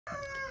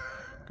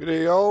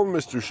G'day y'all,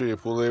 Mr.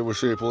 Shapely with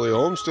Shapely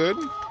Homestead.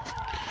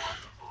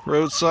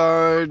 We're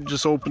outside,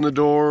 just open the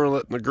door,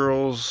 letting the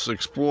girls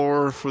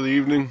explore for the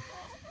evening.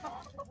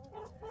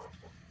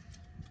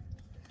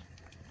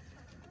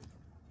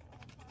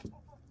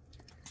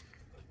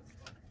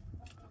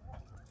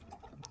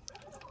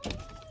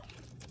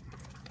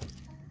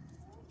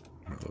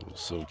 A little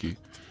silky,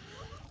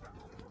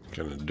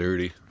 kind of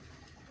dirty.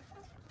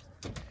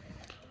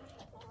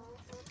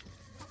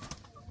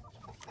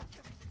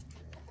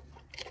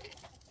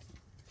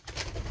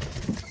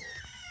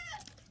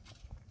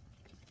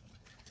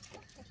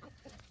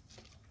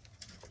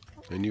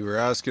 And you were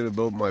asking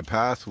about my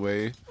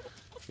pathway.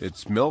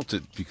 It's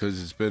melted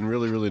because it's been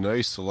really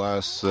nice the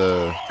last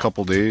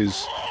couple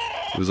days.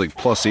 It was like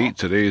 +8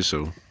 today,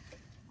 so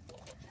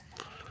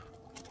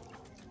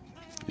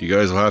you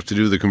guys will have to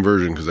do the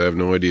conversion because I have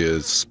no idea.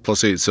 It's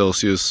 +8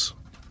 Celsius.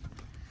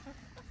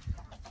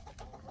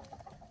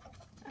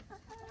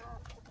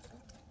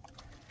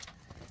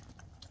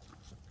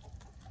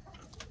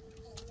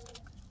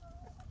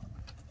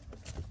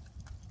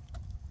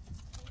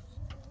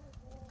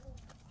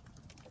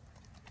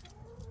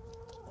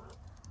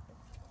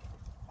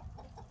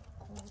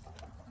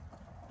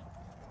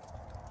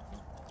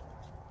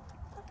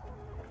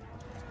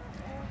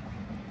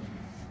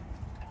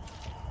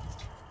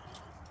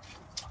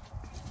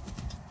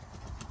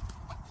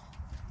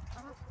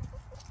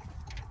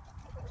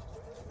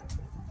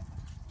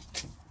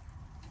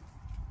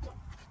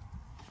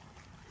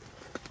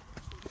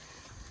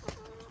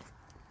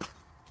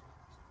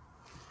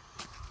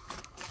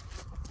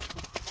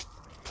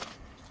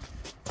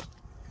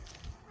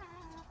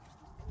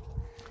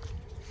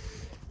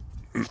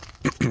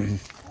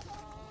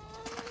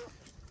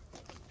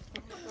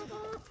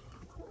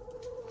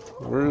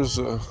 Where's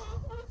I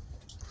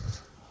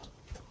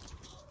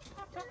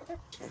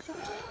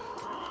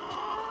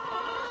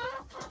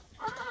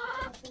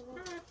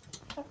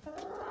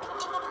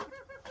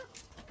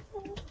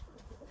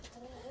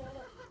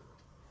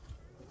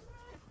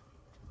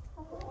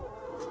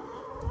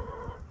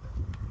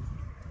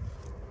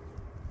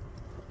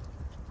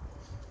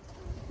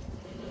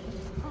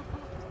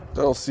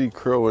don't see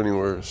crow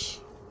anywhere.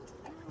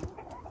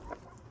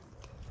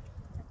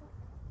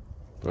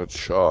 That's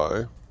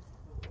shy.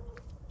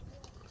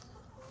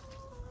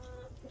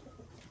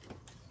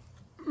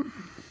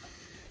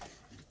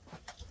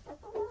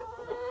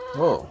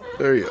 Oh,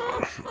 there you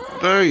are.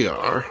 There you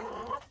are.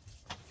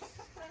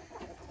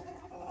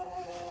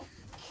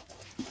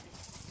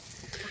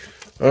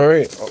 All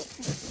right.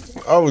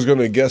 I was going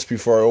to guess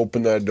before I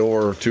opened that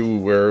door too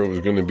where it was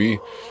going to be,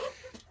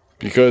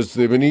 because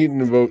they've been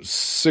eating about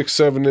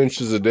 6-7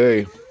 inches a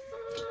day.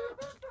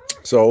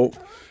 So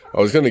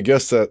I was going to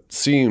guess that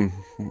seam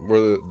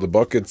where the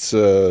buckets.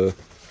 So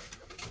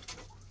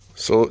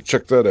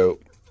check that out.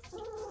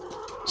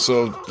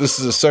 So this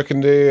is the second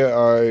day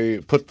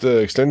I put the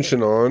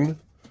extension on.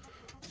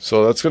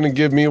 So that's going to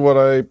give me what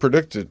I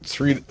predicted.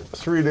 Three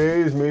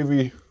days,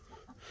 maybe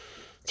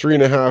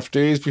 3.5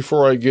 days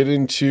before I get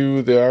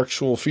into the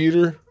actual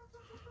feeder.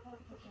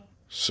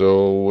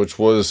 So, which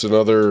was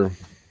another,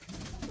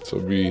 so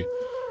it'd be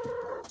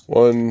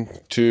 1,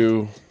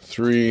 2,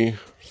 3,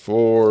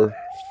 4,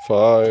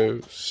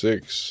 5,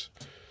 6.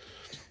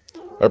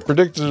 I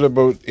predicted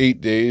about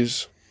 8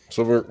 days.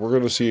 So we're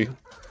going to see.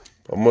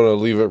 I'm going to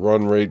leave it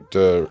run right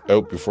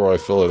out before I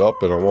fill it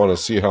up, and I want to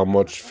see how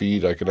much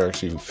feed I can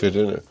actually fit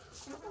in it.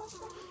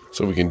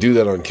 So we can do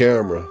that on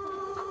camera.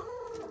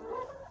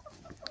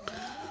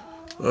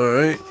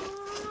 Alright.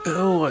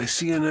 Oh, I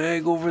see an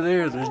egg over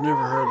there. There's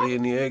never hardly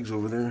any eggs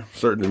over there.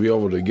 Starting to be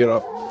able to get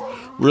up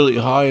really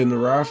high in the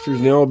rafters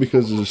now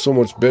because there's so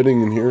much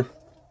bedding in here.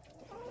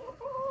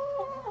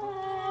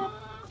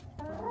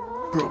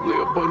 Probably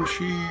a bunch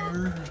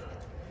here.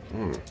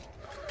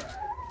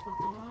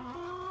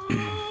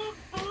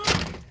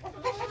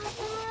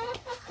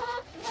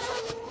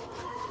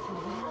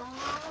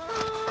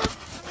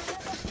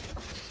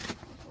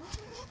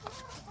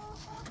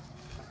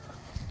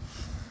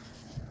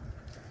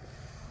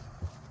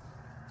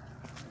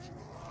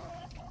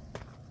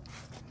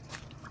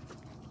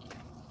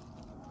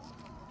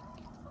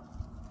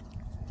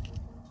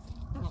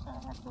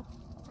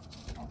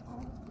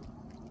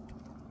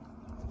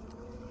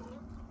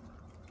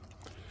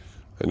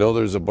 I know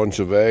there's a bunch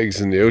of eggs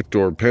in the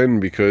outdoor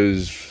pen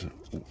because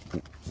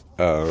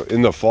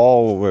in the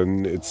fall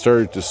when it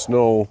started to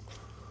snow,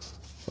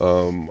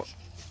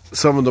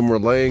 some of them were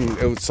laying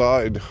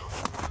outside.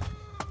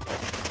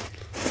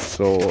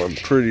 So I'm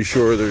pretty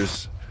sure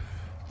there's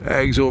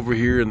eggs over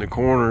here in the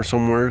corner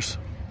somewheres.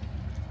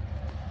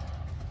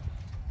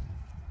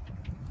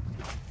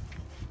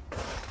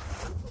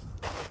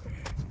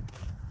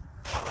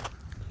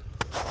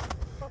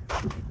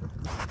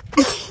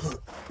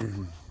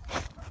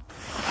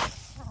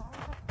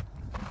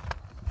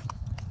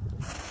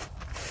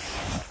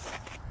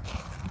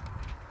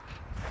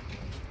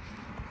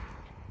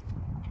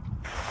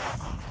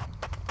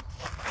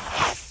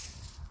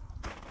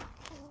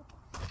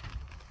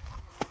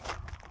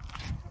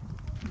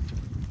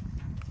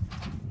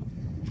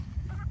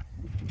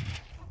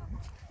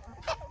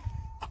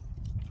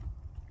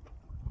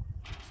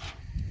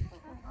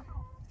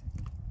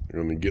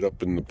 They're gonna get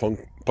up in the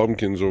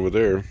pumpkins over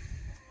there.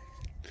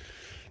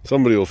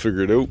 Somebody will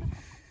figure it out.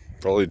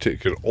 Probably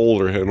take an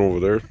older hen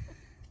over there.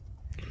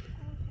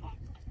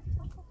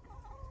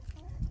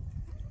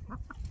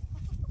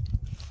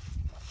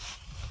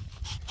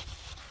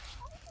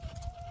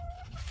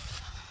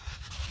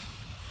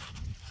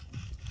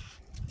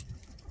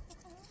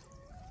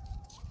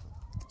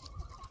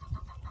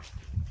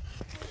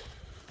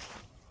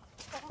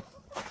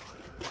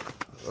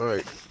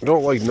 Alright, I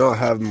don't like not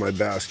having my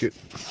basket.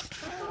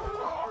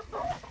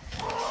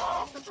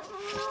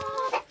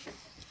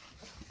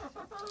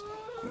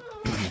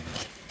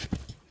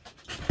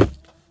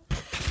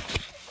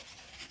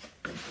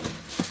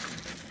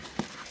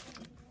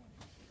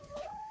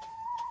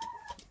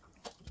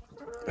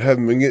 I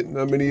haven't been getting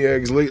that many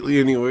eggs lately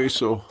anyway,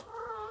 so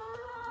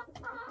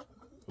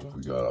what have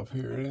we got up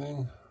here?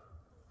 Anything?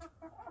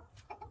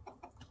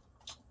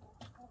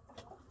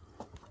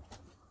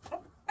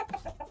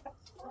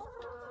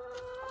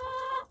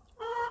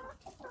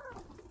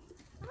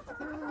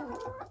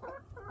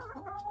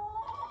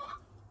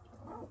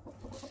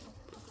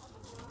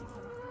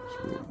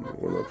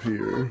 One up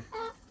here.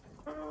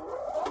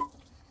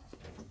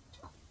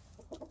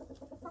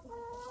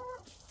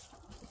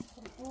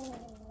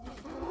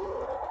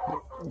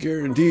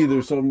 Guarantee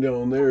there's some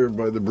down there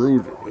by the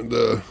brood,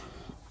 the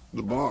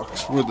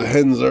box where the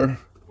hens are.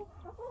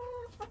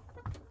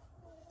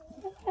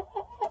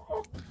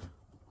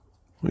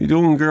 What you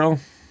doing, girl?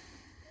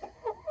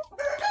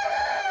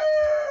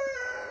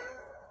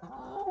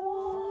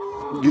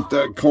 Get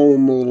that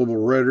comb a little bit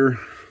redder.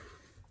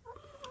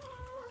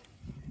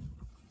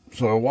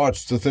 So I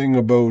watched the thing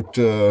about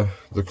the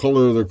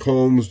color of the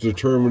combs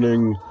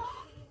determining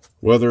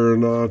whether or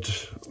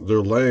not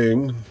they're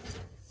laying.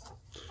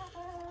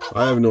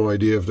 I have no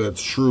idea if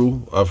that's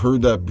true. I've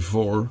heard that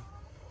before.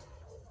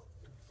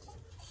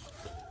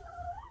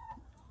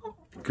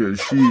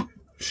 Because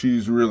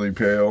she's really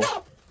pale.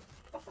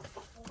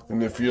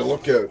 And if you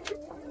look at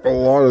a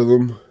lot of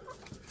them,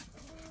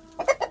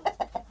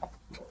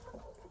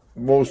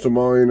 most of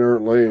mine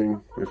aren't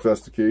laying, if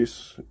that's the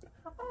case.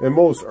 And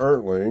most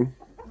aren't laying.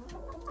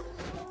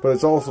 But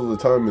it's also the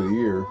time of the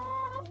year,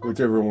 which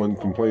everyone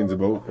complains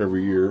about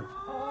every year.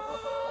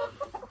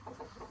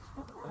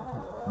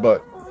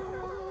 But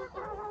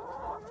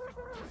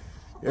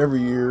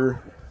every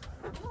year,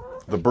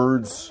 the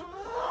birds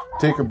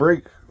take a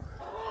break.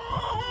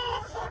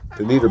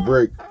 They need a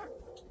break.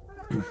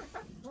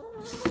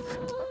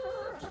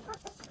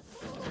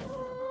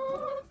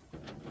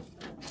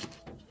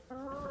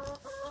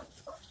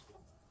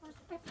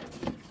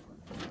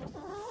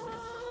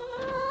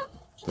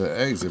 The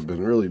eggs have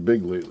been really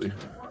big lately.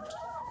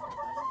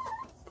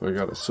 But I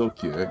got a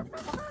silky egg.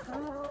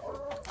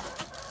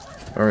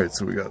 Alright,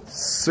 so we got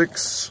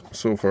 6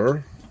 so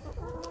far.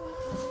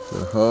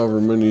 However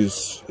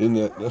many's in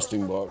that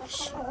nesting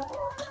box.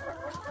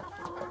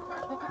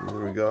 And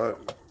then we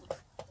got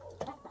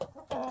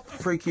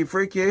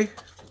Freaky.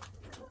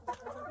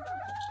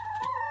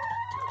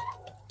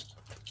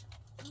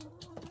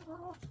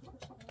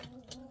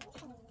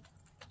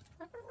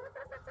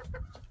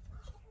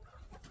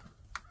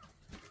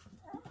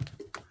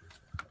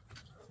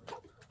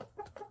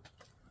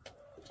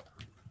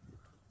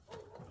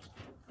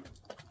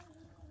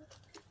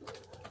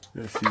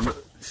 Yeah,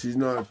 she's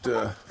not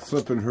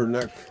flipping her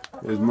neck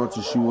as much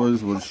as she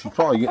was. Well, she's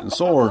probably getting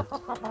sore.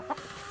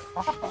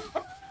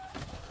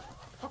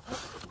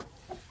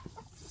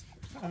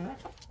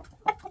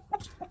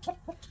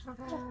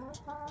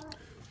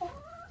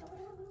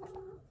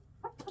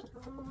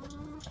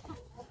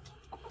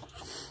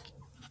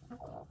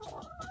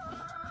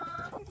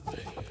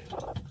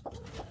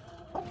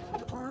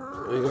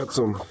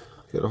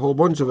 Got a whole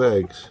bunch of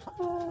eggs.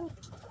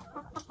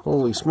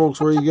 Holy smokes,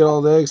 where do you get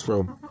all the eggs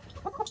from?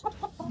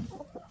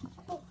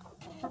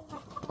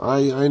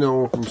 I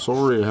know, I'm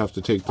sorry I have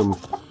to take them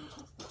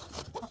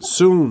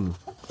soon.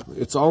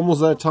 It's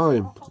almost that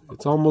time.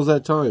 It's almost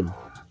that time.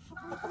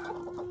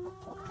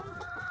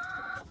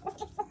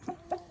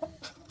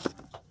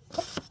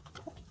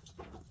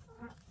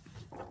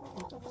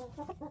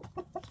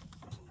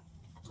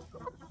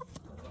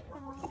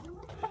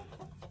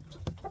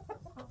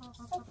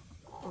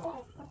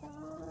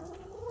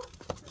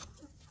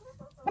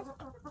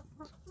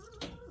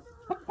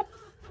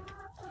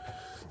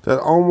 That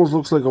almost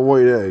looks like a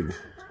white egg.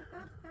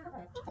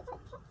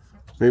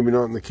 Maybe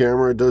not in the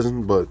camera, it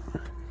doesn't, but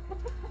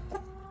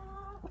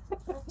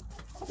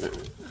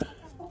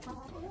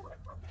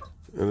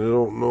and I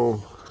don't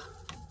know.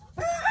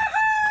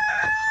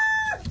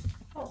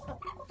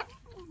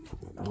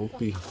 Don't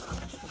be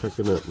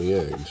picking at me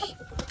eggs.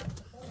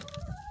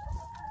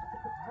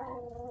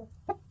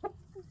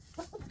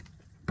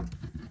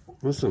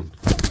 Listen.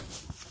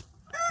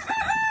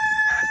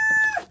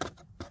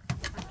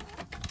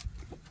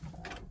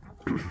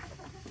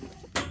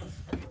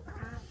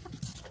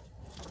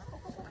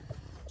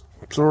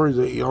 Sorry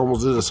that you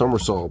almost did a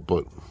somersault,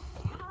 but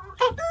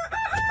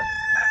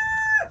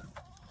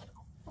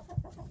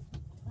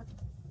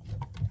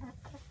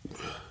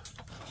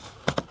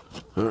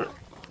all right.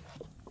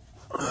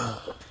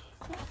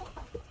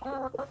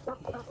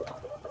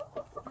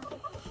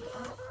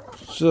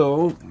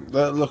 So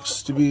that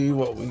looks to be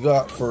what we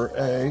got for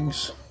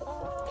eggs.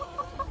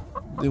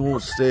 They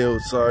won't stay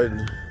outside.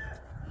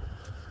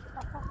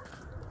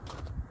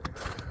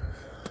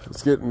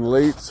 It's getting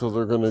late, so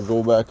they're gonna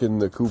go back in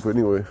the coop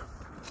anyway.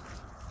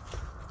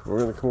 We're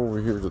gonna come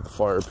over here to the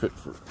fire pit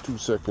for 2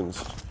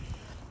 seconds.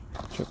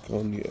 Check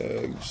on the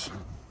eggs.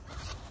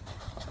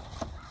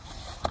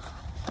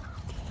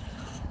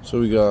 So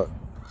we got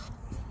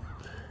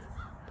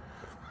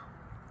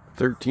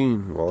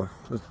 13. Well,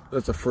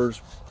 that's a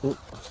first. Oh,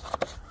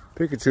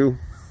 Pikachu.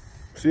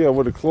 See, I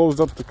would have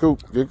closed up the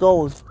coop. Get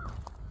going.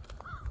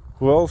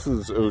 Who else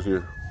is out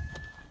here?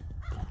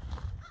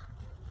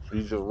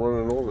 He's just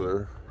running over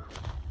there.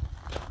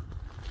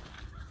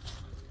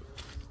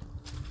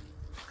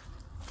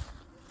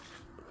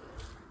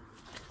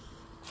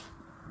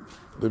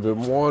 They've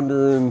been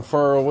wandering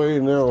far away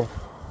now.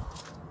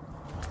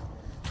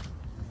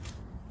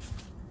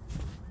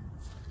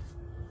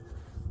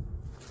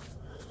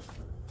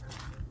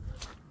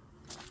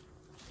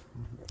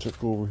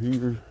 Check over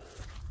here.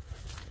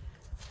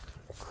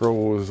 Crow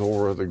was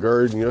over at the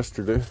garden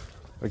yesterday.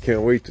 I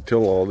can't wait to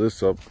till all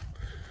this up.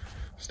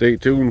 Stay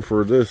tuned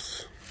for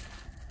this.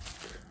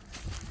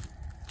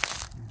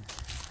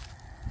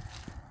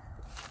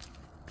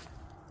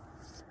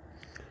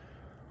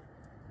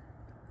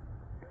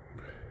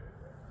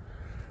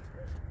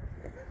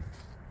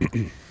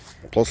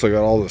 Plus I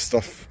got all the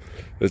stuff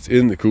that's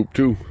in the coop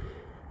too.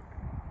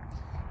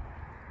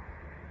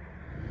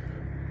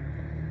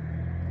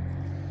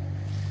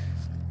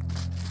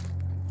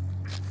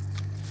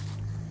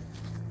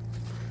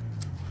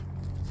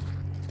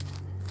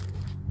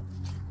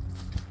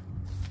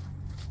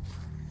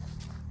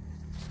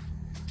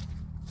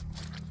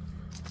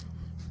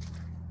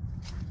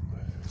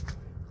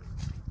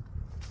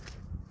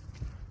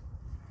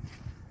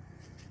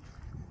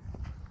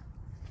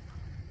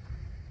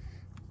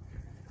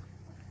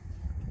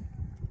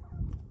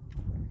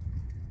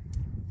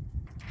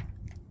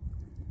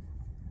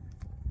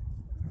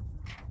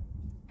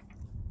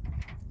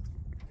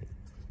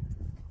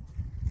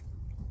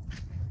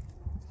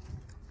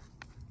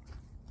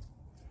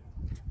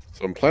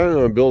 So I'm planning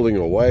on building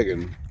a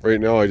wagon.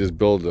 Right now I just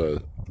built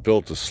a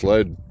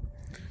sled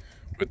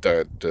with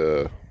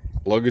that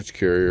luggage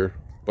carrier.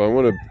 But I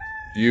want to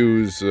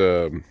use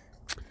 2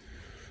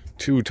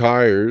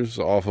 tires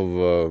off of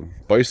a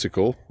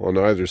bicycle on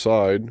either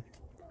side.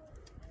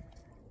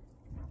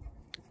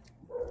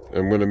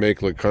 I'm going to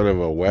make like kind of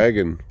a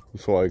wagon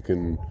so I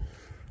can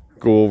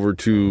go over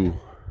to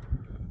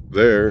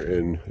there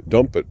and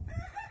dump it.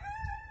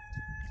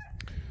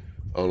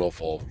 I don't know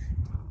if I'll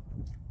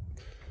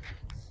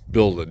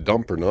build a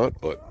dump or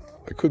not,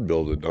 but I could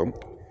build a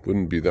dump.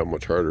 Wouldn't be that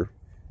much harder.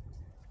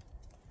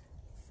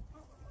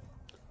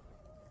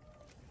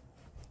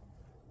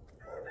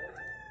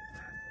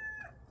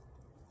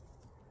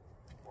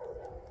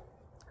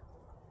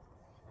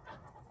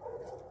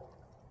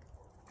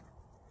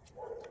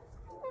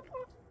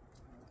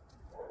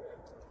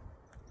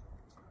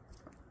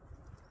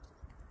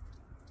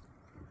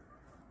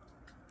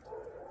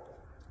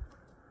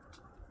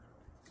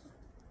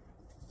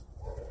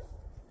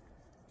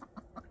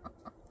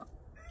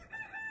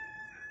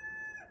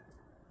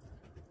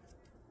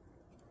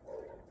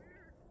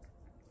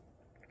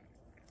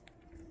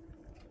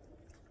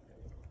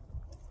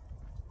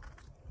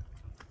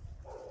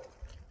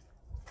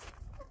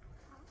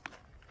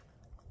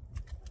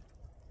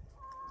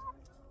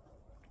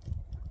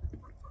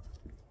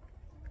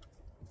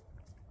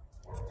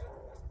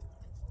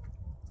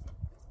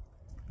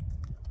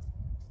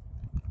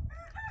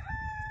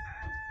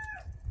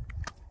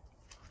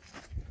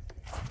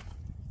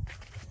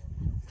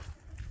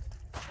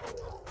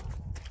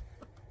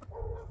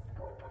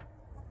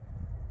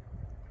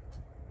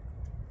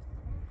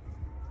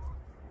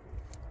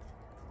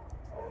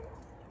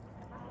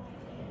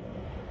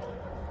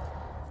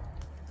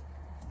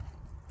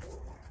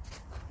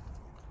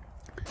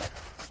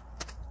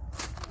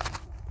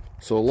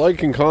 So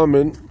like and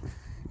comment.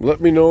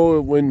 Let me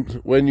know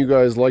when you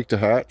guys like to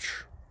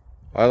hatch.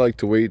 I like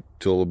to wait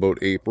till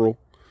about April.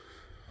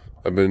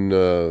 I've been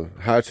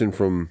hatching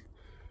from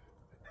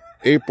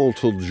April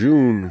till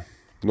June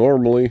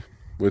normally,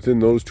 within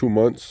those 2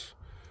 months.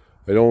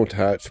 I don't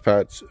hatch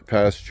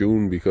past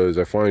June because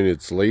I find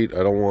it's late.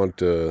 I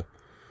want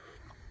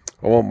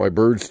my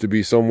birds to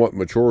be somewhat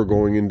mature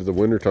going into the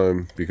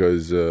wintertime,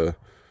 because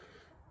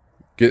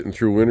getting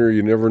through winter,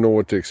 you never know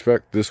what to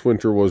expect. This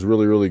winter was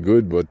really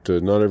good, but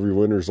not every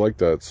winter's like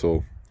that.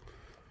 So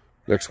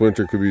next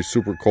winter could be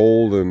super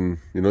cold, and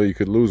you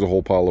could lose a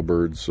whole pile of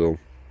birds. So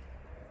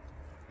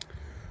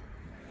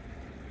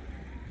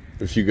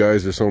if you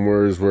guys are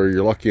somewhere where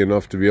you're lucky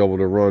enough to be able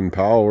to run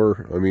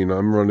power, I mean,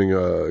 I'm running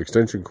a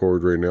extension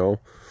cord right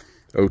now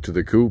out to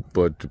the coop,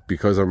 but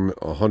because I'm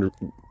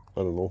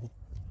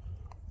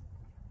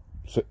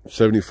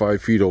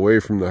 75 feet away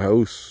from the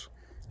house,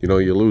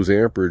 you lose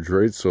amperage,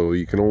 right? So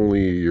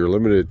you're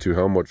limited to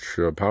how much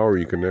power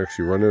you can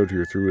actually run out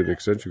here through an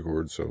extension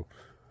cord. So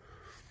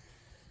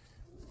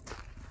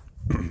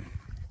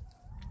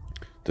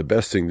the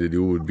best thing to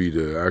do would be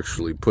to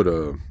actually put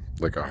a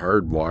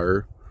hard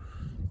wire,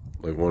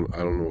 like one, I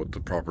don't know what the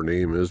proper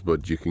name is,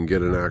 but you can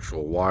get an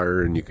actual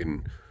wire and you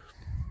can,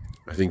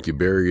 I think you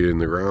bury it in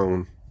the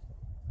ground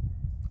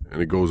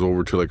and it goes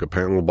over to like a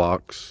panel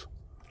box.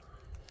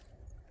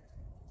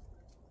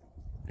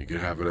 You could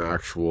have an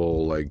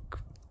actual like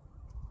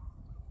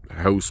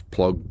house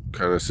plug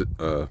kind of,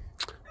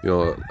 you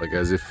know, like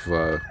as if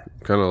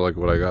kind of like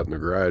what I got in the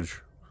garage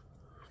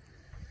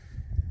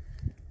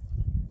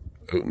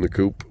out in the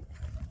coop.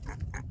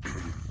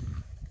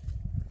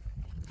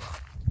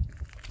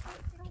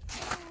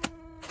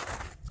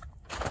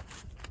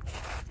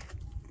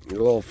 Your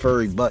little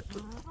furry butt.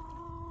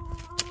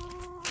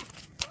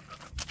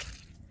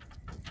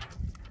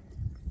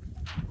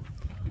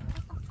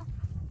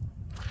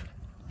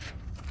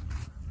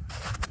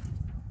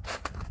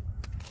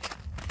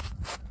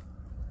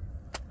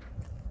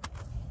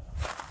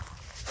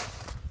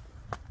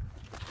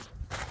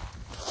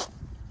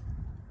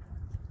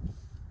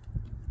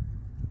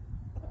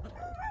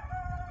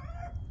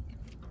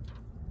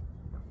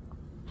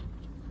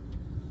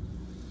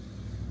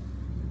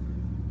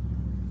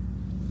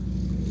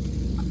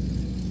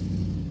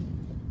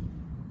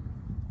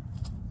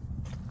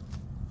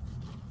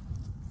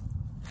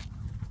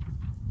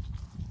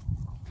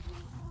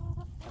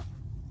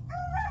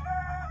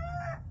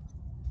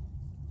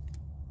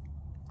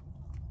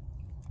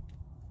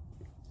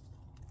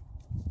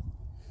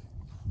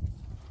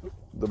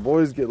 The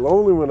boys get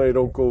lonely when I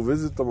don't go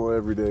visit them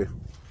every day.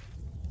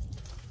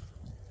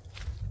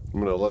 I'm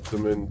gonna let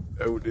them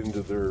out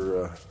into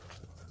their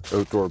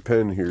outdoor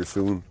pen here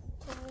soon.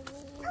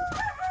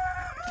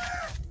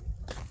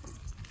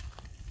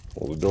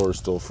 Well, the door's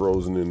still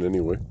frozen in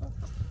anyway.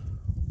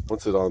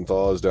 Once it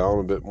unthaws down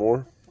a bit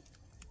more,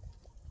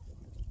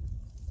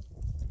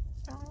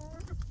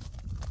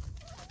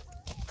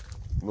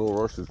 no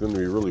rush, is gonna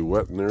be really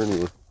wet in there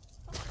anyway.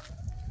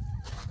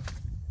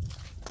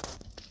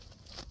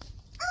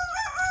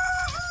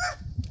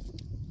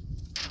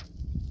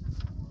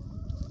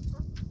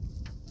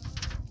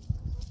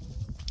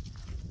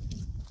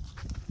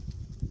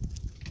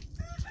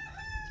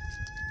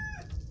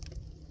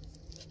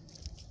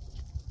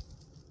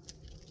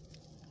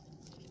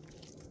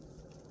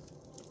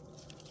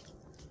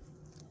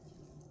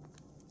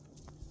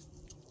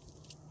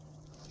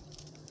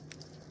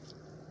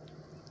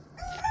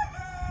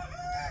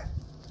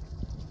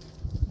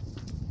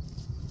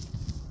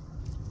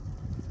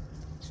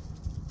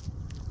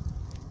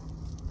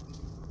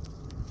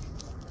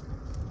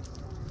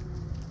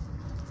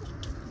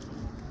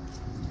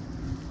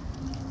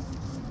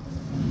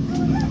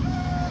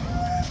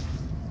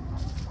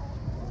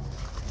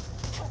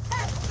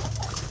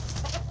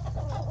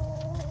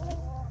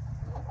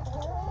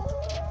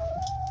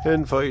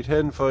 Hen fight,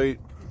 hen fight.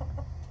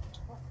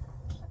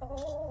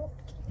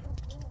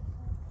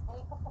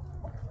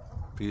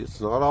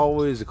 It's not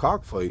always a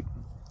cockfight.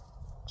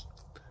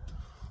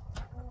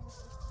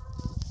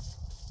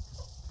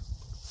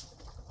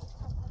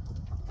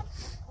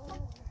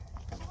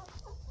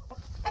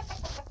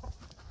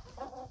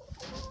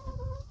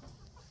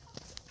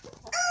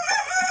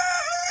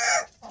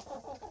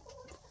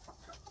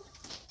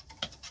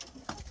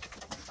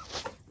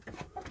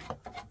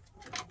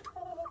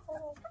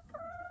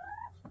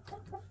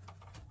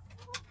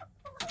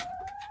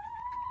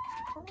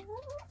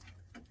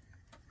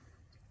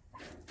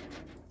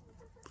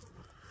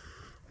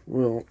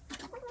 Well,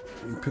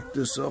 you pick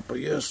this up, I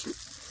guess.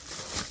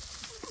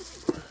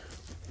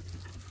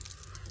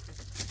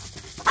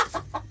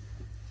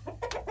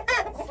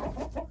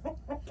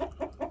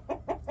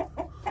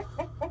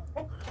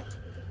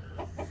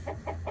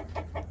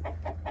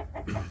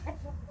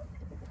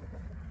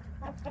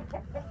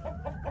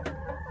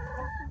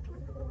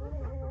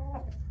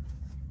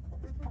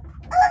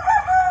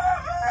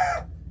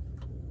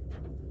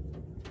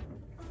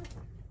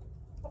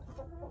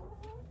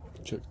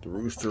 Check the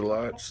rooster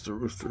latch. The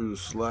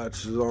rooster's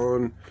latch is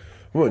on.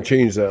 I'm going to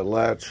change that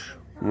latch.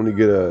 I'm going to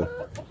get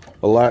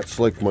a latch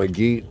like my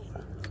gate.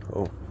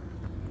 Oh.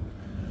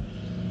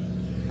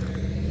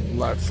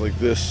 Latch like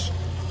this.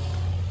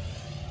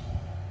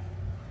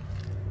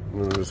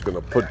 I'm just going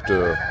to put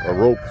a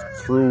rope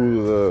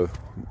through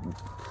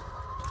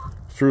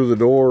the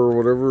door or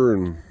whatever,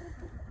 and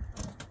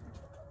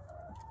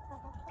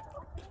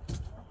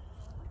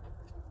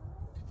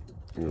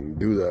I'm going to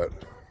do that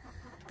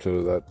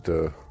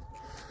to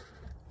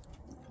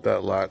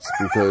that latch,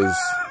 because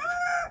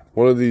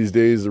one of these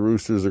days the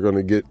roosters are going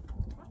to get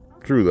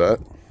through that.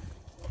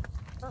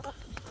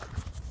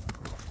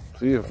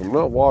 See, if I'm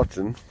not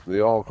watching, they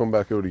all come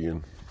back out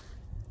again.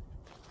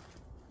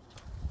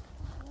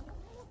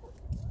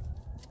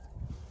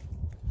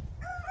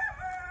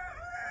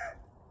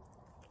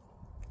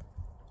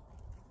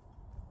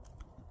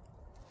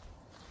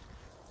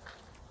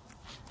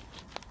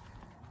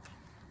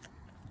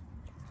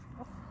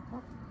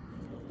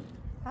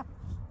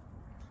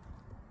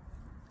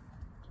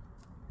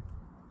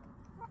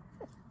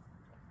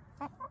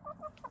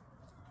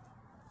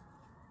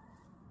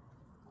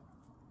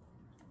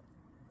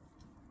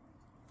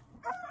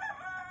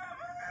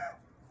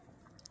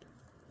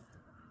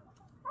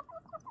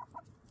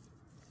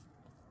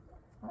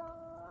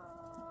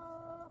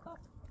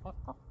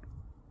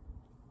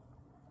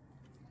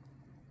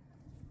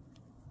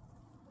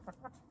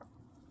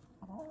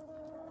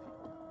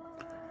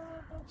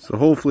 So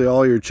hopefully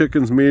all your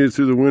chickens made it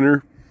through the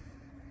winter.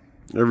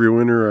 Every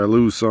winter I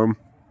lose some.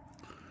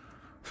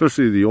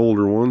 Especially the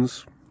older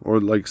ones, or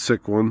like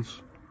sick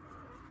ones.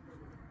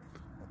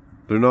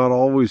 They're not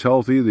always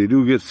healthy, they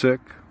do get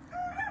sick.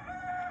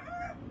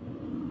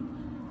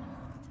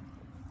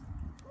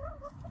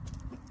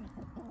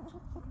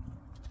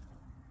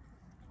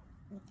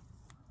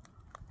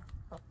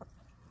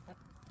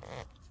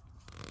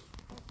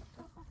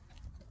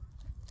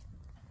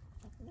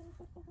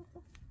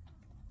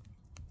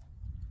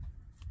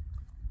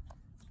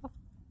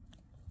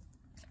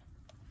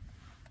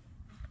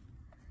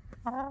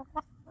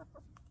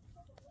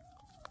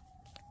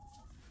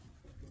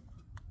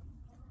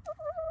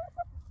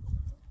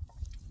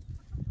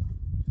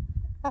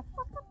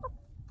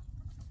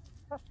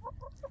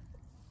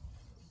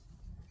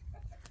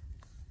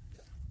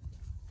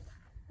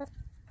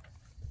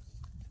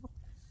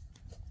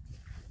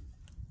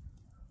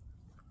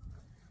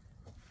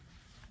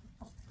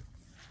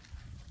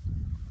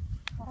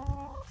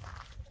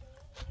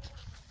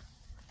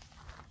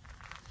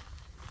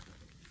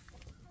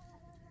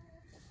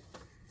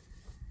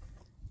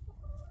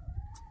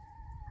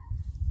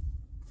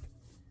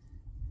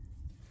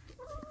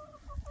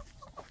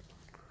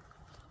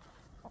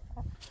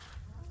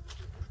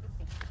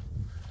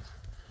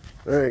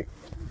 Alright,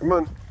 come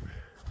on.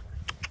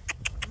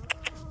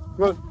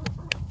 Come on.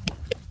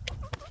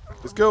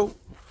 Let's go.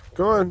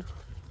 Come on.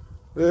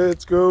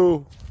 Let's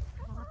go.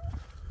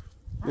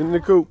 In the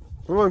coop.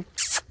 Come on.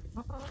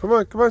 Come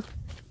on, come on.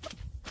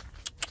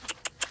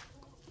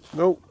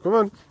 No, come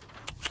on.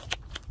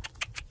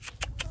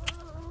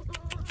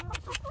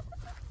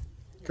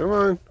 Come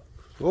on.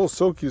 Little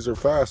silkies are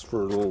fast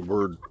for a little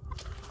bird.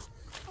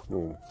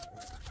 Oh.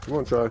 Come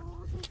on, try.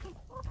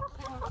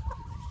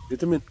 Get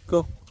them in.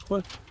 Go. Come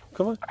on.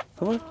 Come on.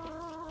 Come on.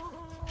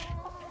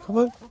 Come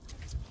on.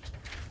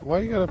 Why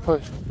you gotta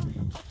push?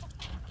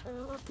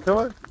 Come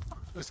on.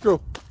 Let's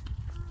go.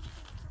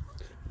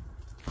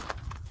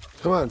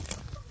 Come on.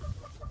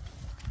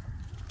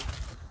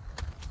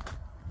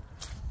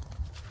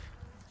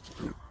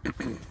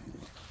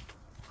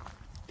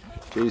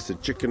 Chase the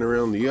chicken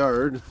around the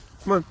yard.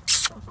 Come on.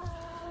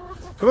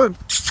 Come on.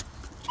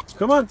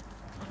 Come on.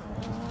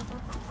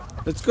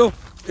 Let's go.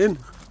 In.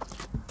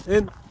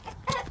 In.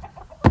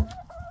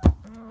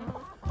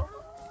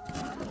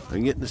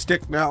 I'm getting the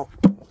stick now.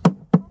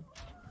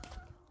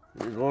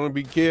 You're going to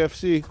be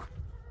KFC.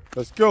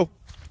 Let's go.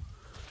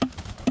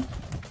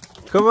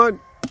 Come on.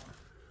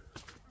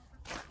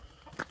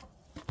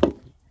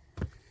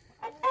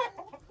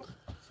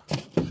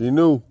 She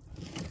knew.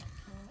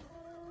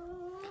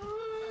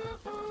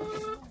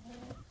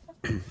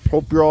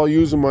 Hope you're all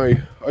using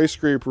my ice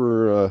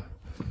scraper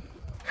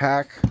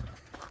hack.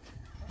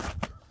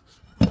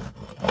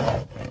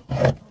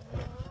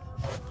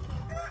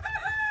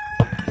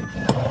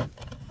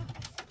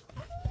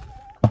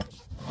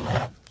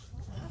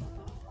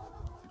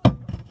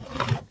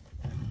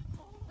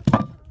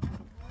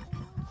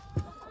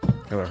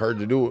 Kind of hard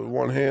to do it with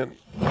one hand.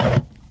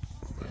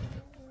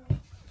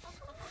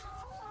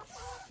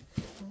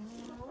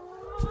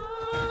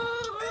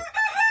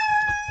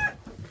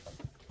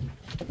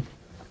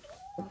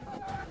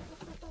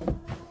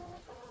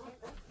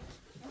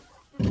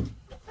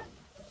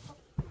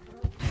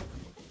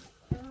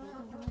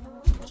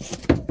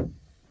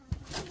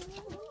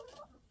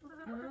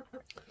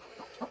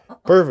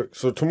 Perfect.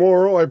 So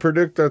tomorrow I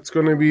predict that's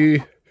going to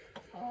be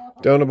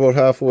down about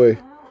halfway,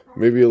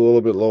 maybe a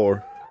little bit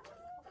lower.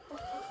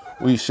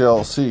 We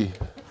shall see.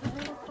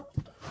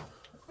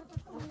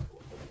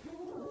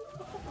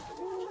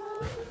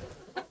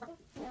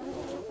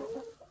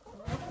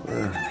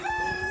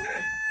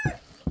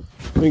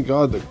 Thank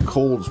God the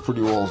cold's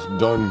pretty well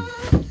done.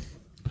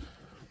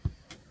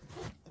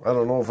 I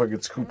don't know if I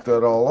could scoop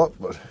that all up,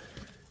 but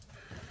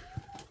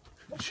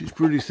she's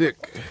pretty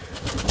thick.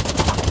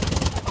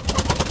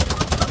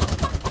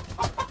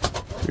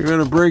 You're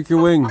gonna break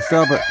your wing.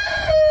 Stop it.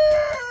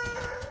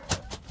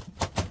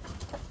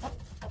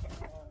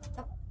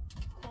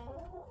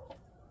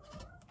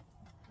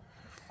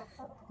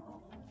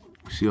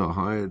 See how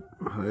high it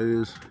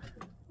is?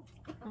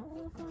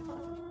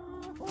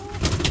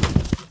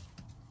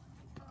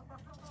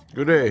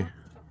 Good day.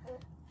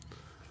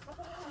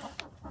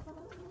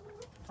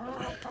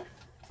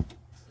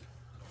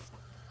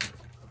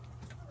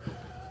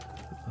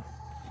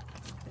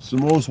 It's the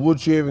most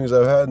wood shavings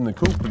I've had in the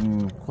coop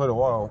in quite a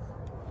while.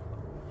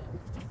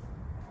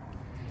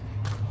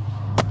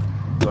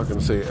 Not gonna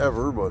say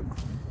ever, but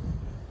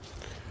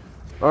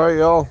alright,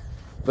 y'all.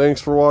 Thanks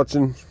for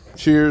watching.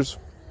 Cheers.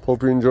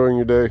 Hope you're enjoying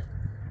your day.